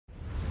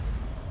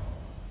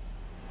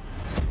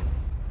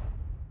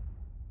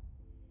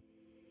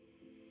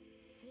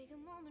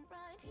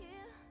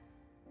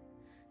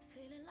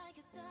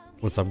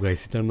What's up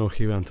guys, Eternal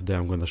here, and today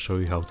I'm gonna show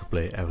you how to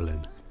play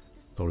Evelynn.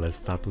 So let's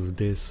start with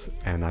this,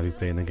 and I'll be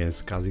playing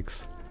against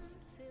Kha'Zix.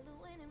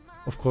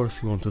 Of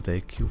course you want to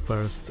take Q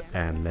first,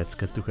 and let's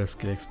get to her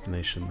skill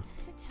explanation.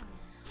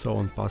 So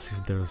on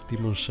passive there's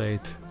Demon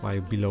Shade,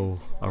 while below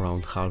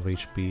around half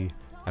HP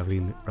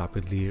Evelynn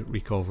rapidly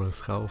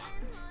recovers health.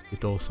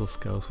 It also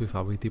scales with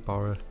ability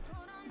power,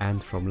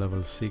 and from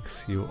level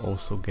 6 you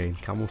also gain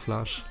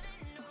Camouflage.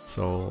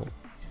 So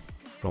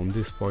from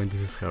this point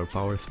this is her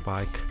power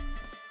spike.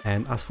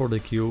 And as for the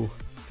Q,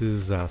 this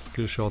is a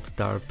skill shot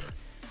dart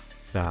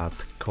that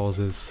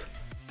causes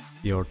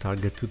your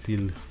target to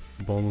deal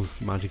bonus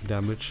magic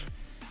damage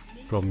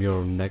from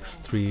your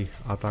next 3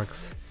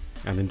 attacks,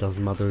 and it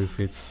doesn't matter if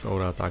it's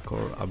aura attack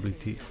or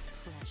ability.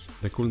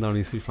 The cooldown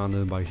is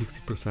refunded by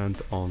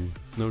 60% on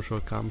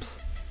neutral camps,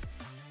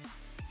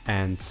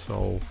 and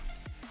so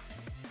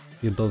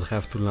you don't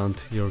have to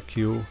land your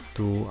Q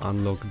to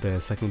unlock the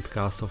second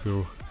cast of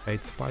your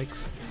hate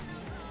spikes.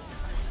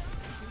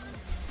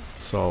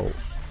 So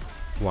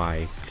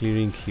while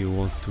clearing you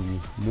want to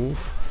move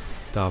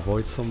to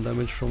avoid some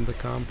damage from the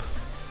camp.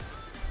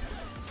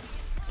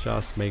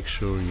 Just make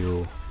sure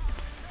you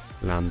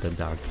land the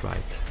dart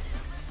right.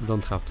 You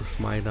don't have to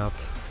smite that.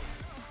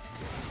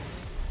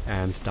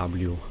 And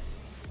W.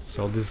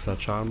 So this is a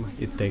charm,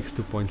 it takes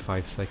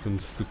 2.5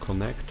 seconds to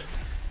connect,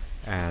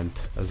 and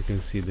as you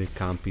can see the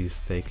camp is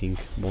taking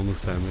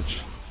bonus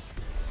damage.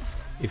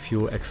 If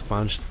you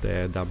expunge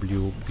the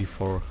W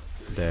before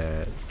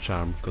the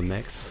charm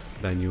connects,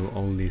 then you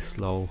only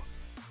slow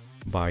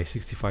by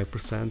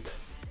 65%,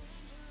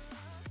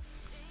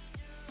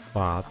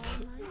 but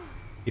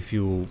if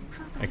you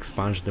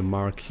expunge the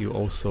mark you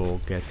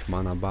also get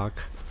mana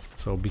back,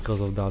 so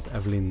because of that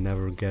Evelynn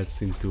never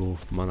gets into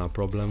mana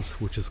problems,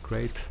 which is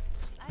great.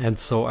 And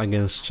so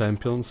against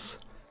champions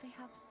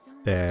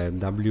the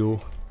W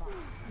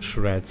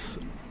shreds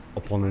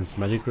opponent's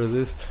magic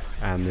resist,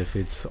 and if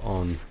it's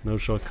on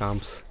neutral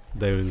camps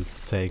they will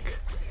take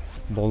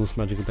bonus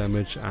magic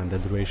damage, and the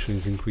duration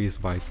is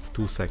increased by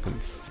 2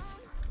 seconds.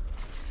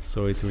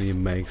 So it really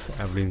makes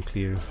Evelynn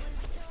clear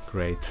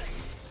great.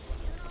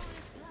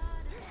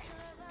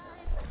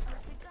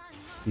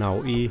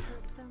 Now E.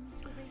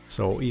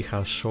 So E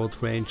has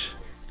short range,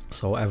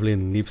 so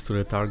Evelynn leaps to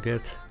the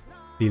target,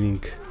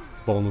 dealing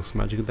bonus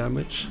magic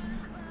damage,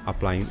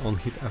 applying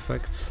on-hit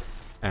effects,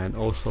 and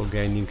also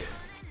gaining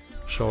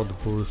short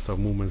burst of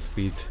movement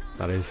speed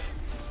that is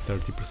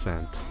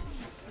 30%.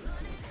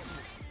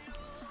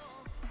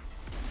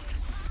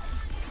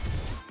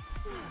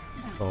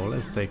 So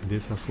let's take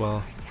this as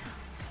well.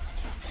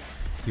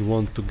 You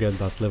want to get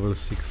that level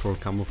 6 for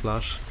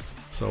Camouflage,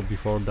 so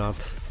before that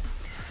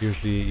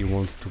usually you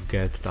want to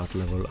get that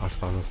level as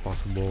fast as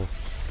possible,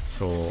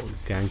 so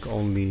gank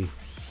only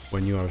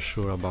when you are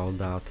sure about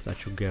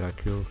that you get a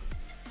kill,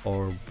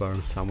 or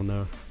burn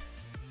Summoner.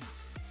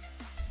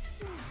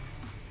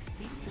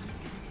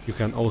 You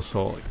can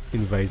also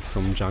invade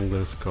some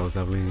junglers cause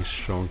Evelynn is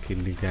strong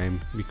in the game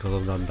because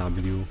of that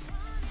W.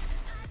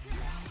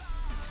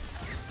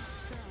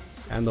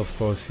 And of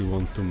course you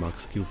want to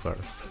max Q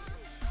first.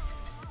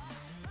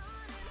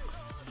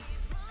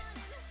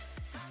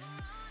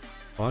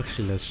 Oh,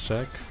 actually let's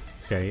check.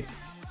 Okay,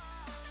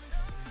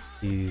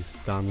 he's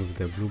done with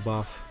the blue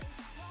buff,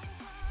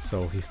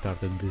 so he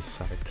started this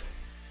side.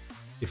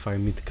 If I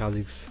meet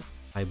Kha'Zix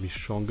I'll be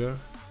stronger.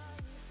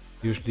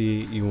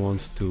 Usually you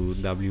want to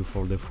W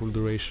for the full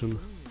duration.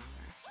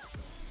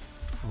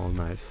 Oh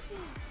nice.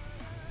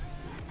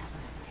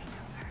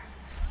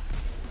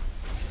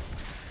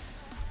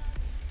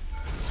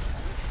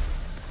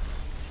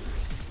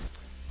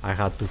 I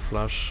had to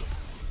flash.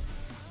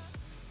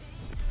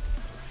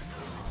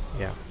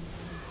 Yeah.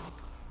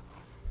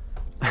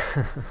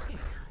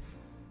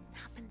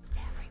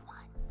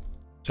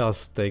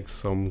 Just take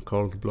some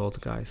cold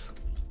blood, guys.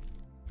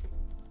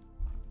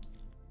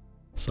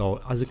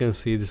 So as you can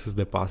see, this is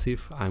the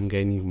passive. I'm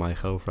gaining my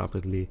health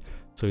rapidly,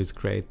 so it's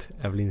great.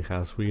 Evelynn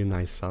has really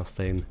nice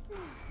sustain.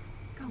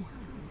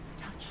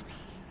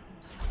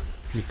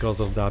 Because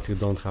of that you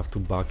don't have to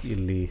back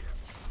illy.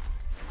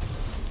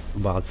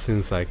 But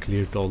since I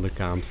cleared all the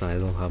camps and I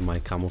don't have my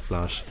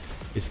Camouflage,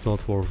 it's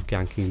not worth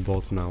ganking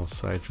bot now,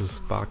 so I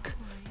just back.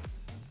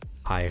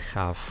 I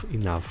have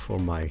enough for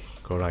my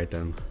core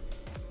item.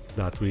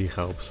 That really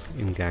helps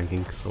in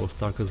ganking, so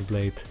Stalker's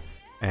Blade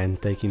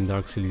and taking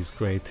Dark Seal is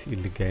great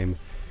in the game,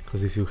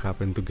 because if you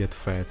happen to get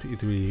fed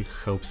it really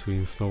helps you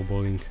in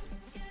snowballing.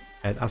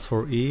 And as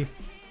for E,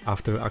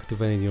 after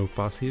activating your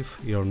passive,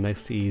 your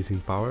next E is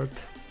empowered,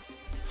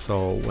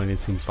 so when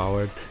it's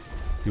empowered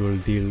you will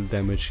deal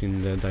damage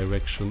in the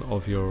direction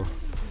of your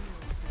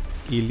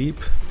E leap,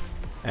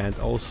 and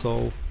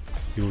also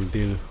you will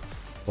deal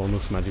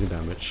bonus magic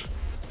damage.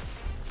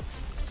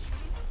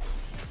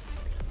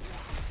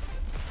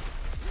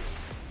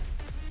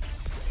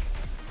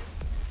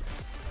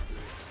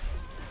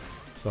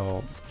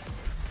 So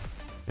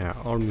yeah,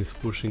 Ornn is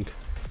pushing,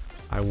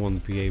 I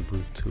won't be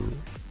able to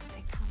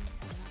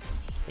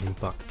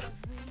impact.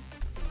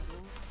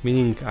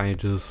 meaning I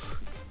just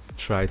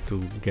try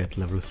to get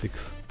level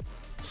 6.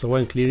 So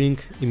when clearing,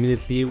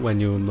 immediately when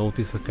you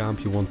notice a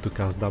camp you want to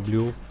cast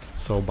W,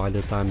 so by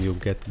the time you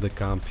get to the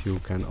camp you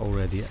can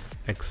already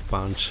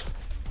expunge.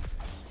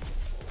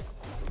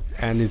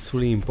 And it's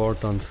really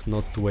important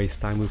not to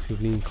waste time with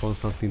Evelynn,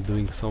 constantly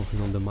doing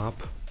something on the map.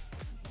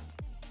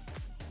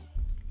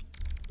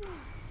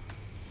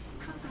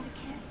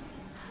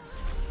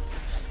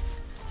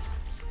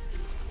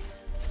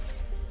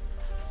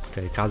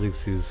 Okay,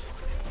 Kha'Zix is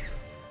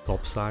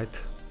top side.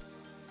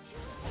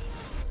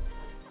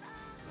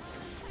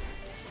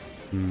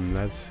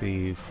 Let's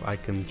see if I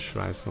can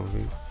try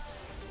something.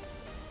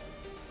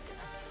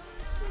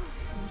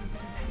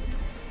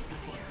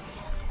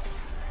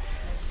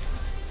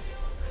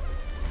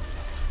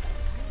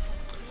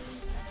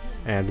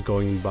 And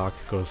going back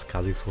because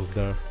Kha'Zix was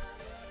there.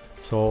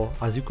 So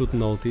as you could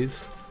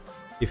notice,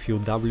 if you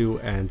W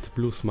and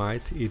blue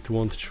smite, it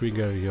won't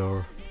trigger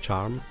your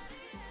charm,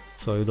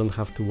 so you don't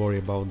have to worry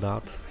about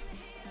that.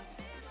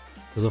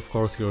 Because of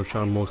course your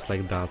charm works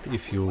like that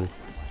if you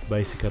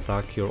basic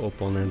attack your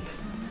opponent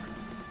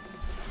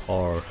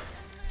or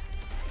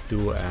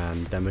do a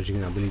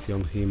damaging ability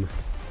on him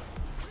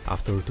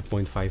after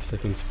 2.5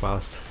 seconds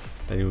pass,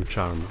 then you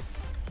charm.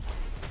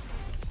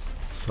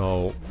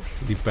 So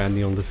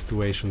depending on the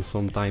situation,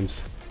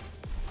 sometimes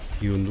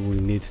you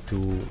will need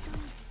to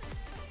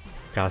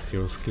cast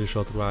your skill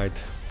shot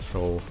right,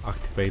 so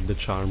activate the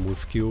charm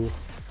with Q,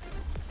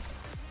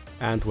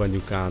 and when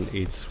you can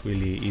it's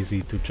really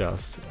easy to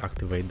just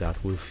activate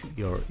that with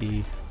your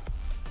E.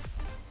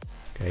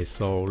 Okay,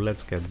 so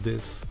let's get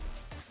this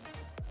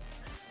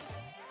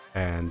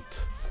and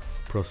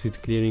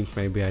proceed clearing.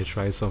 Maybe I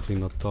try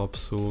something on top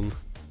soon,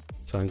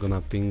 so I'm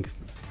gonna ping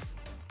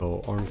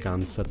so Ornn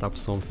can set up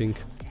something.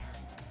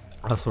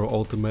 As for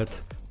ultimate,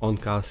 on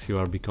cast you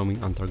are becoming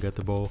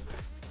untargetable,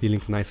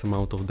 dealing nice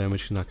amount of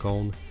damage in a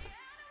cone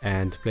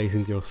and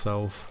placing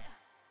yourself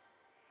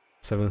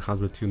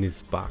 700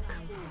 units back.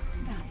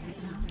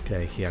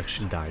 Okay, he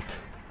actually died.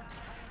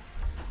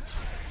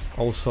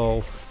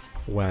 Also,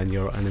 when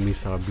your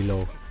enemies are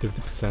below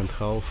 30%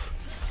 health,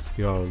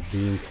 you are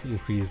dealing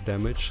increased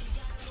damage,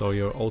 so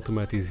your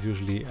ultimate is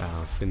usually a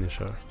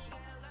finisher.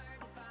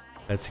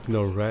 Let's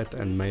ignore red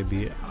and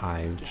maybe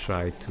I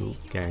try to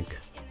gank.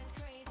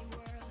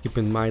 Keep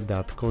in mind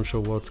that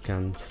control wards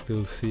can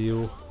still see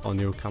you on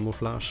your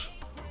camouflage,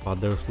 but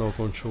there's no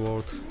control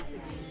ward.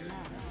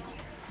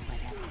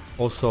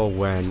 Also,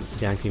 when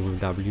ganking with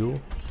W,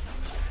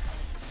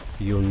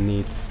 you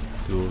need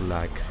to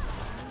like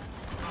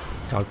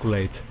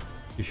calculate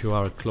if you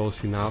are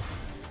close enough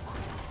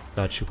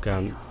that you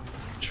can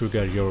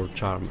trigger your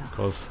charm,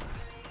 because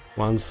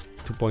once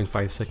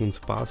 2.5 seconds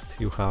passed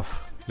you have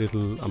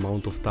little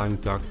amount of time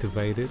to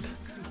activate it,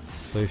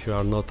 so if you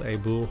are not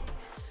able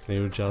then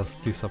you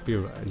just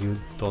disappear and you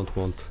don't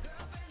want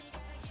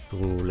to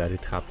let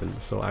it happen.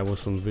 So I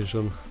was on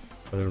vision,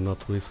 better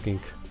not risking.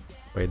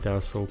 Wait, they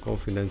are so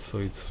confident, so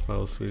it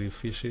smells really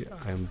fishy.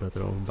 I am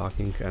better off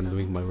backing and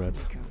doing my red.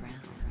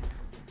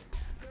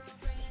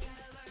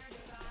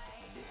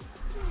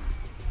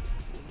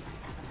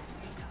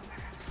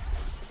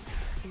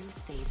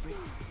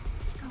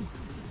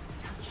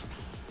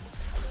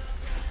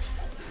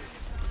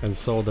 And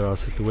so there are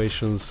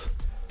situations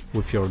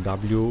with your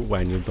W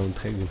when you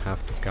don't even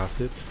have to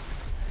cast it.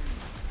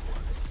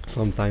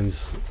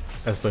 Sometimes,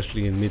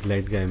 especially in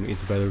mid-late game,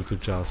 it's better to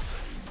just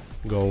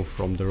go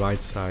from the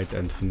right side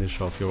and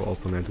finish off your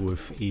opponent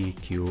with E,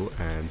 Q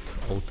and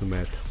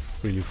ultimate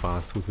really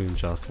fast within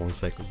just 1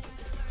 second.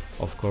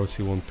 Of course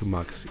you want to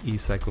max E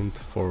second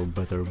for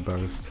better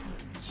burst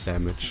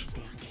damage.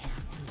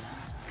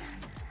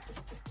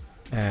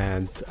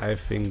 And I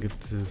think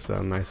this is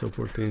a nice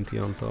opportunity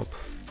on top.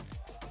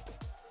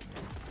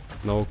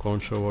 No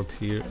control ward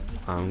here.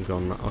 I'm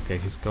gonna... okay,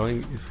 he's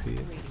going. Is he?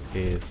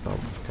 He is stop.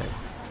 Okay.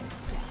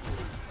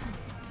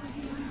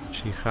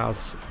 She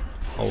has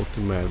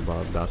ultimate,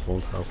 but that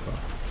won't help her.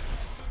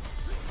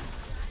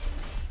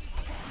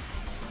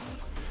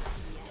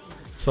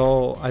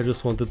 So I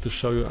just wanted to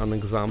show you an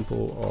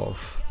example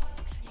of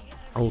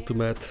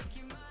ultimate.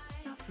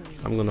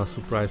 I'm gonna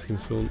surprise him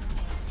soon.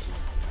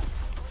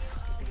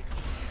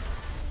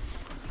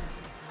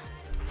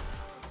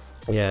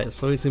 Yeah,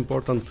 so it's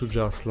important to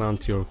just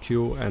land your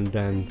Q and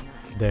then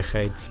the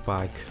hate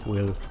spike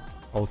will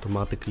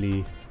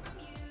automatically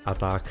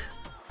attack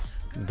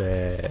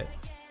the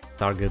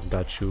target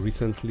that you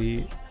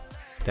recently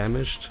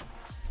damaged,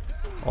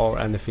 or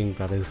anything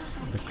that is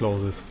the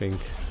closest thing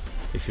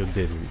if you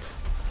didn't.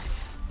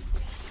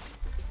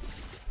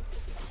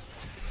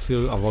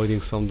 Still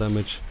avoiding some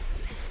damage.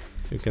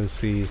 You can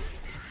see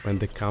when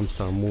the camps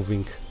are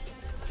moving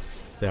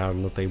they are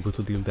not able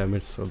to deal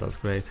damage, so that's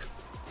great.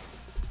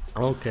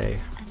 Okay,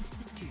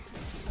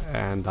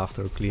 and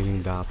after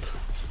cleaning that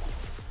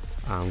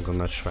I'm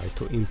gonna try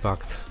to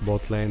impact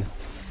bot lane.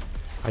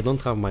 I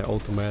don't have my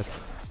ultimate,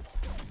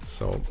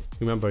 so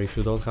remember, if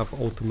you don't have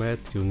ultimate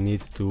you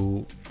need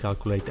to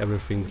calculate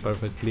everything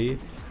perfectly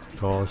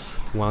because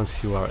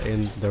once you are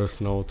in,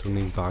 there's no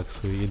turning back,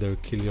 so you either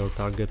kill your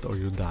target or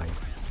you die.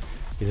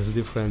 It is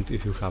different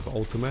if you have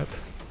ultimate,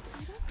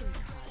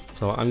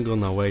 so I'm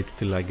gonna wait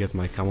till I get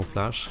my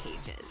camouflage,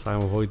 so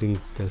I'm avoiding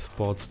the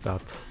spots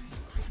that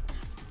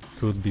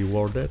could be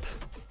warded.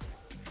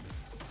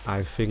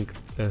 I think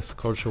there's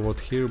Scorcher Ward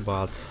here,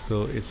 but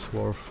still it's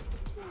worth.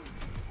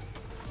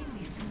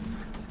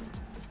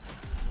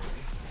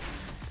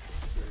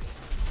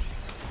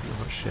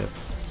 Oh shit.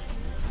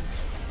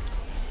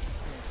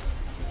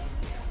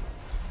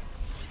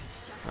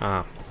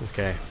 Ah,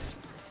 okay.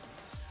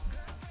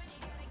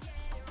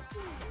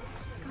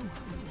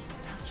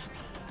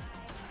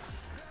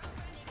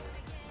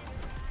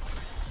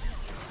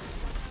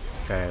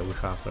 Okay, we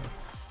have her.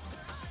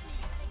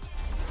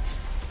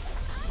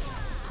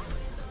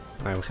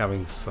 I'm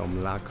having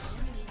some lags.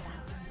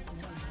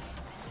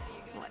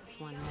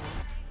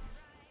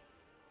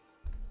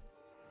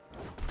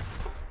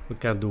 We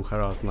can do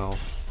Herald now.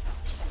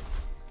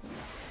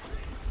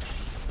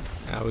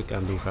 Yeah, we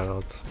can do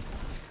Herald.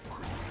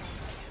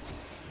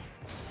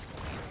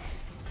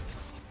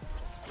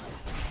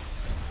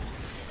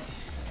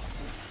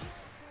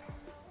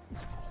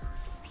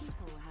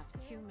 People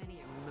have too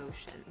many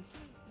emotions.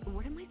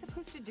 What am I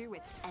supposed to do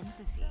with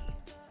empathy?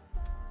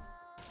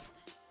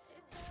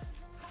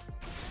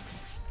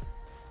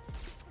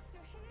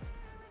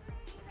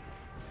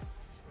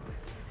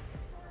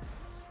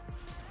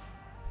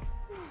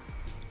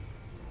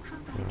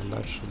 Yeah,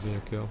 that should be a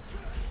kill.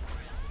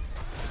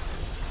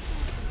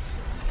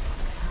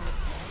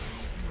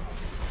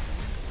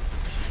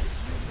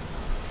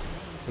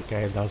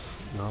 Okay, that's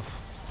enough.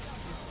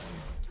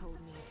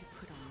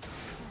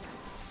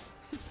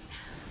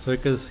 So you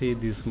can see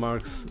these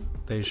marks,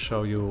 they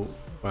show you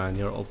when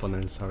your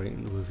opponents are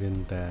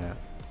within the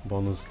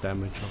bonus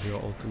damage of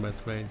your ultimate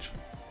range.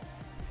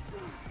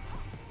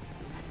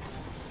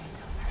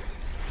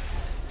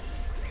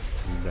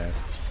 There.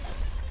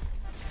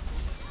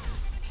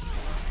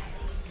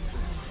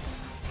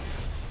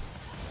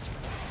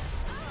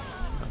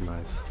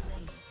 Nice.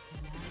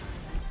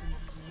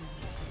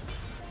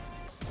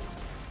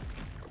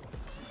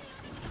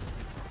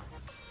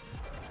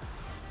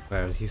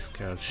 Well, he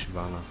scared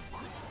Shyvana.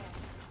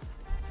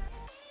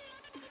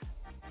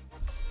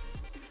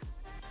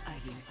 I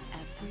use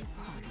every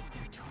part of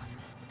their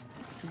torment.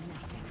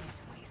 Nothing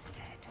is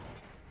wasted.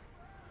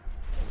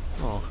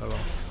 Oh, hello.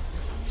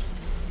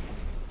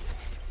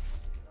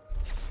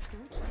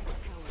 Don't try to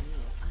tell me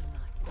I'm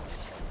not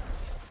conscious.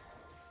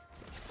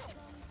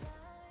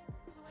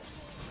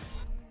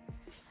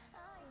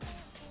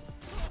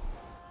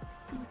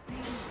 What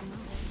they don't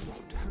know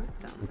won't hurt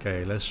them. Okay,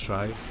 let's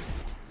try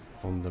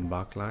on the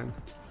back line.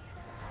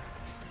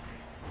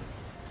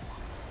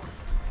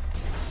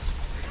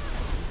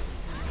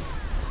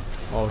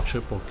 Oh,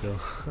 triple kill.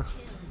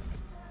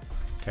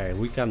 Okay,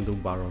 we can do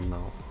Baron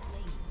now.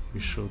 We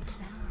should.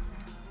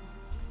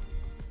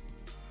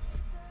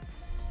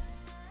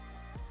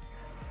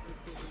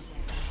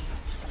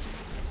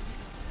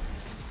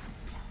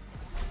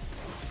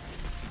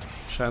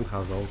 Shen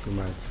has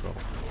ultimate, so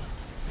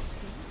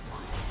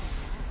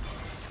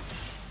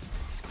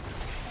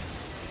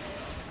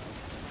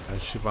and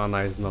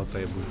Shyvana is not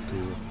able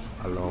to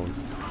alone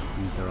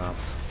interrupt.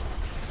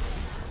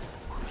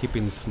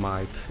 Keeping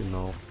smite, you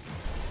know.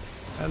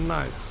 And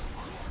nice.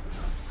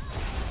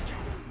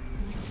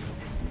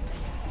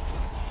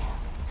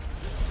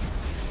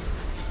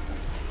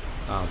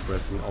 Ah,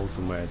 pressing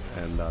ultimate,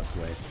 and that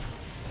way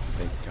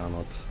they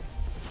cannot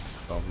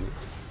stop me.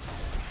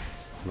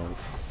 No.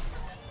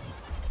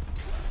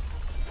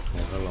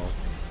 Oh, hello.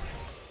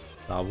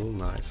 Double,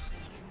 nice.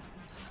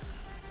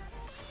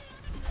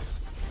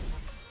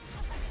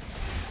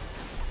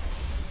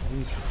 I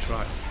need to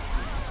try.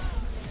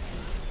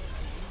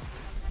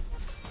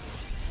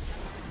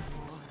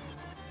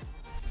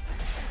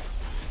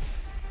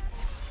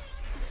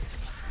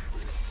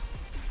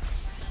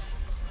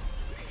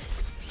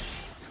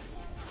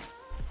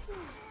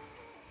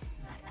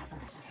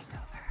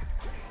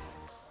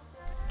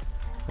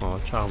 Oh,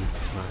 charm,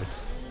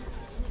 nice.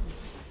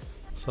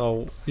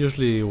 So,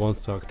 usually you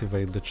want to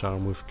activate the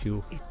charm with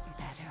Q. It's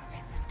better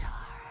in the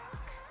dark.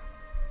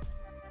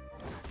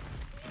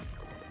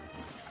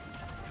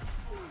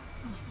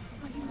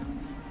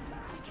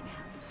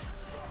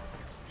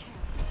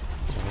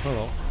 Oh,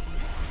 hello.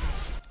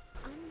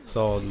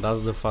 So,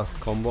 that's the fast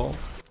combo.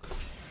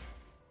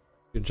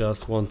 You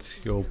just want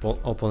your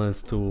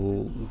opponent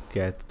to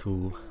get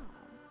to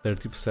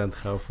 30%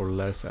 health or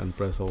less and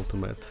press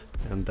ultimate,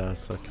 and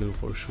that's a kill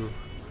for sure.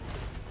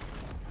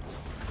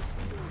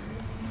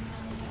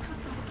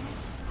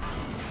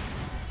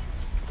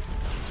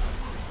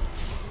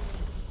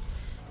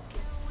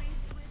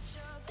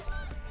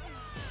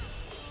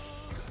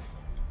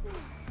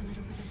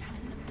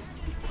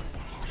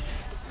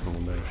 Oh,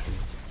 there she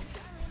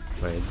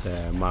is. Wait,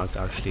 the mark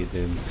actually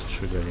didn't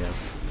trigger yet.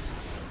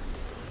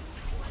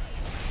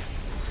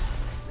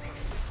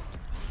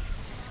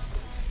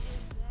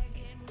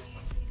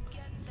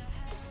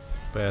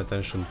 Pay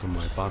attention to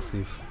my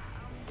passive.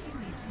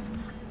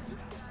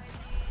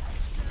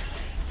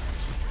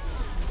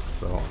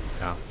 So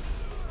yeah.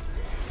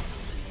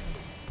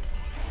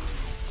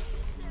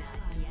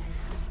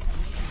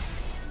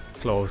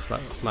 Close,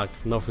 like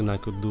nothing I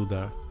could do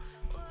there.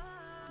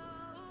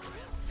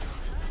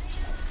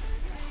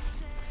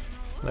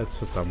 Let's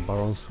set up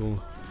Baron soon.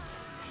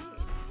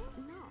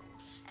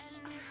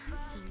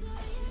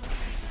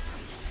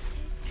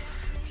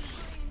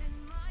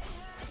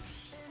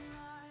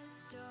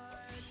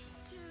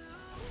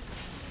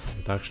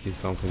 But actually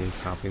something is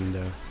happening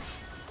there.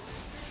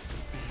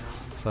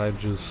 So I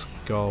just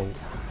go.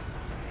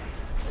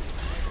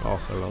 Oh,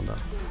 hello there.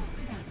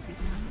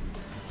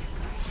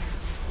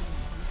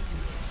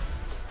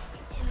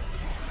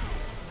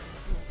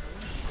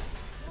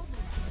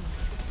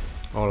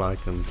 All I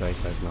can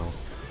take right now.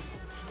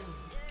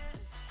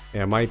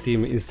 Yeah, my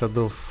team, instead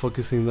of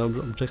focusing on the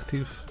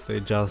objective, they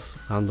just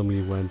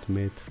randomly went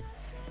mid.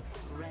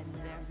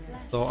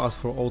 So as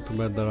for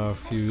ultimate, there are a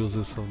few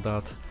uses of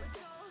that.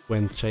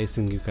 When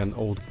chasing, you can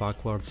ult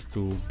backwards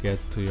to get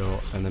to your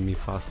enemy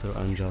faster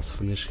and just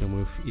finish him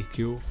with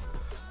EQ.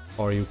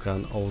 Or you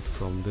can ult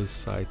from this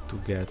side to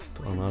get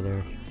to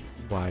another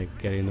by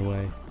getting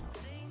away.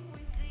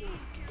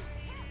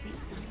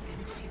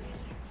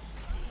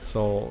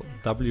 So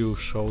W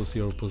shows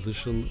your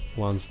position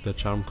once the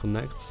charm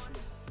connects.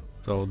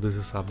 So this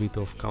is a bit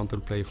of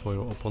counterplay for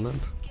your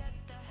opponent.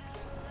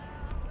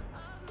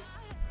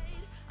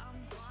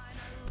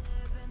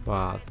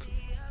 But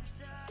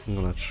I'm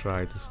gonna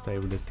try to stay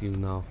with the team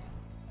now.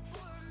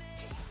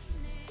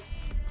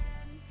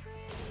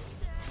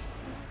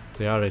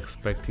 They are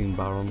expecting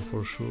Baron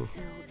for sure.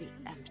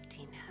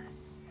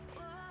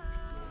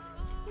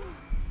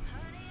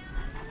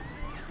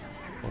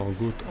 Oh,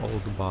 good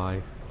ult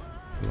by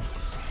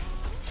Lux.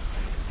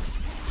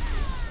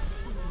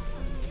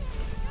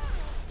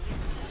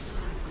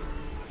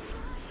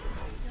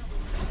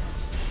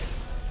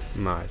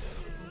 Nice.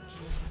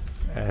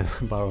 And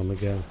Baron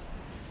again.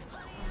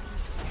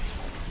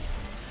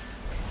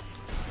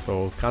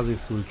 So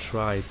Kha'Zix will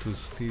try to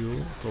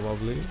steal,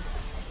 probably.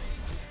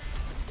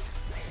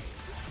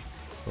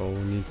 So we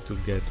need to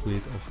get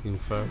rid of him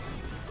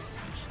first.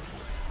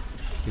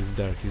 He's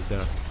there, he's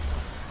there.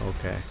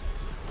 Okay.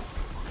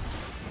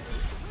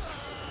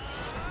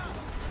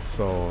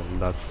 So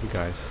that's the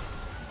guys.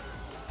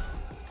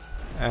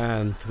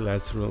 And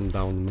let's run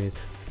down mid.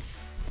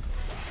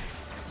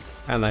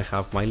 And I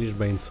have my Lich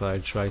Bane, so I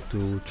try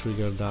to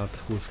trigger that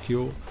with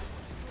Q.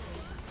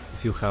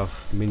 If you have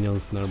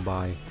minions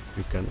nearby,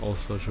 you can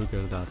also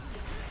trigger that.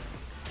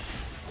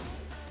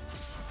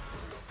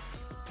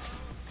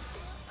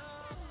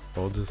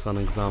 So this is an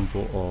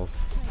example of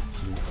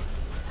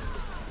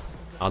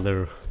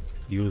other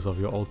use of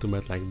your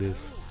ultimate like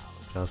this.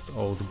 Just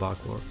ult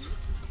backwards.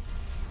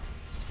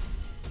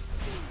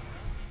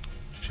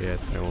 Shit,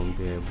 I won't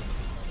be able.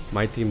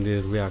 My team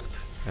did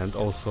react, and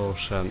also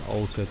Shen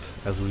ulted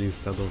as well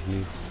instead of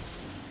me.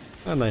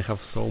 And I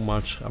have so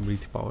much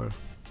ability power.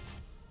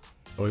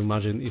 So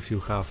imagine if you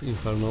have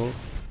Inferno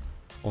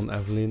on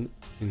Evelynn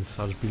in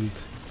such build,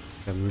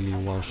 you can really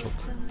one-shot.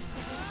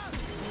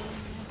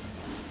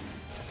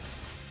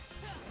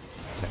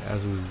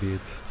 As we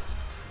did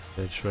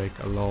the Drake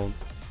alone.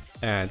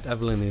 And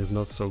Evelynn is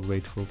not so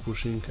great for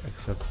pushing,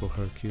 except for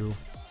her Q.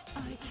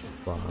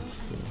 But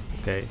still.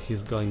 Okay,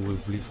 he's going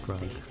with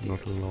Blitzcrank,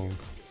 not alone.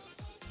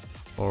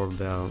 Or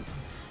there,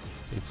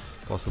 it's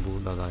possible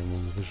that I'm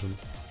on vision.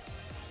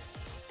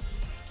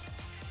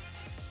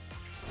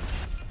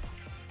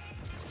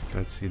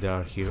 Let's see, they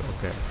are here,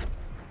 okay.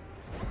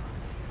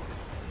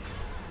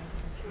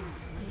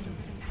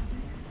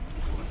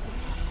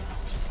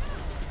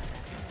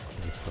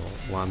 So,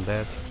 one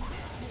dead.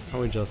 Now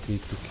we just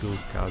need to kill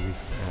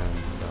Kha'Zix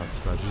and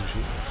that's a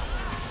GG.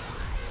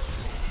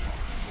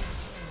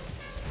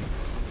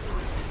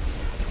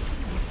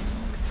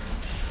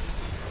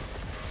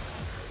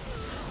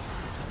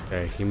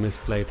 Okay, he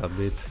misplayed a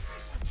bit,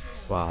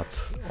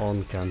 but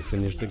On can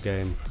finish the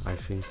game, I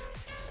think.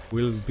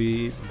 Will it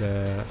be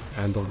the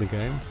end of the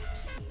game?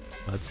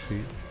 Let's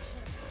see.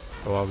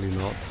 Probably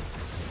not.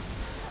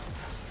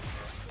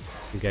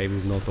 The game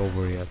is not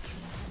over yet.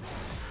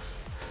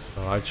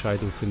 So I try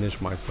to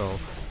finish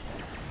myself.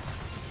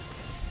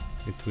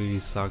 It really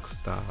sucks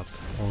that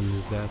On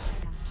is dead.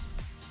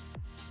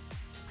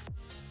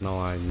 Now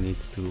I need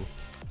to...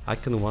 I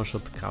can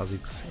one-shot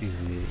Kha'Zix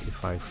easily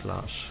if I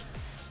flash.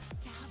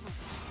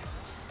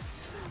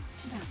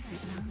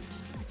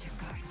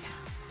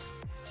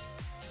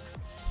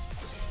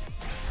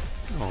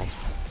 Oh,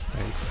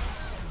 thanks.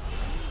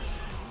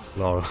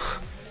 Lol.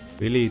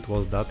 Really, it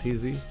was that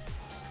easy?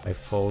 I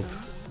thought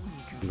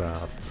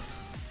that...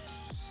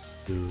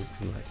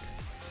 like...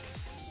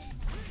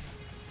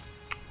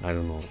 I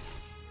don't know.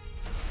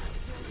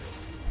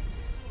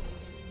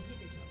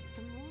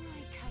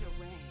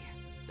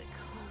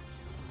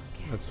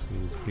 Let's see,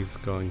 is Blitz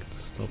going to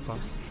stop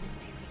us?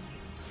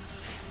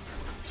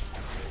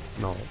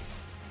 No.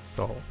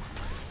 So,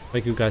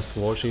 thank you guys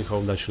for watching,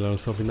 hope that you learned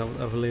something about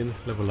Evelynn.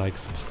 Leave a like,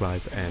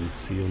 subscribe and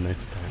see you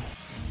next time.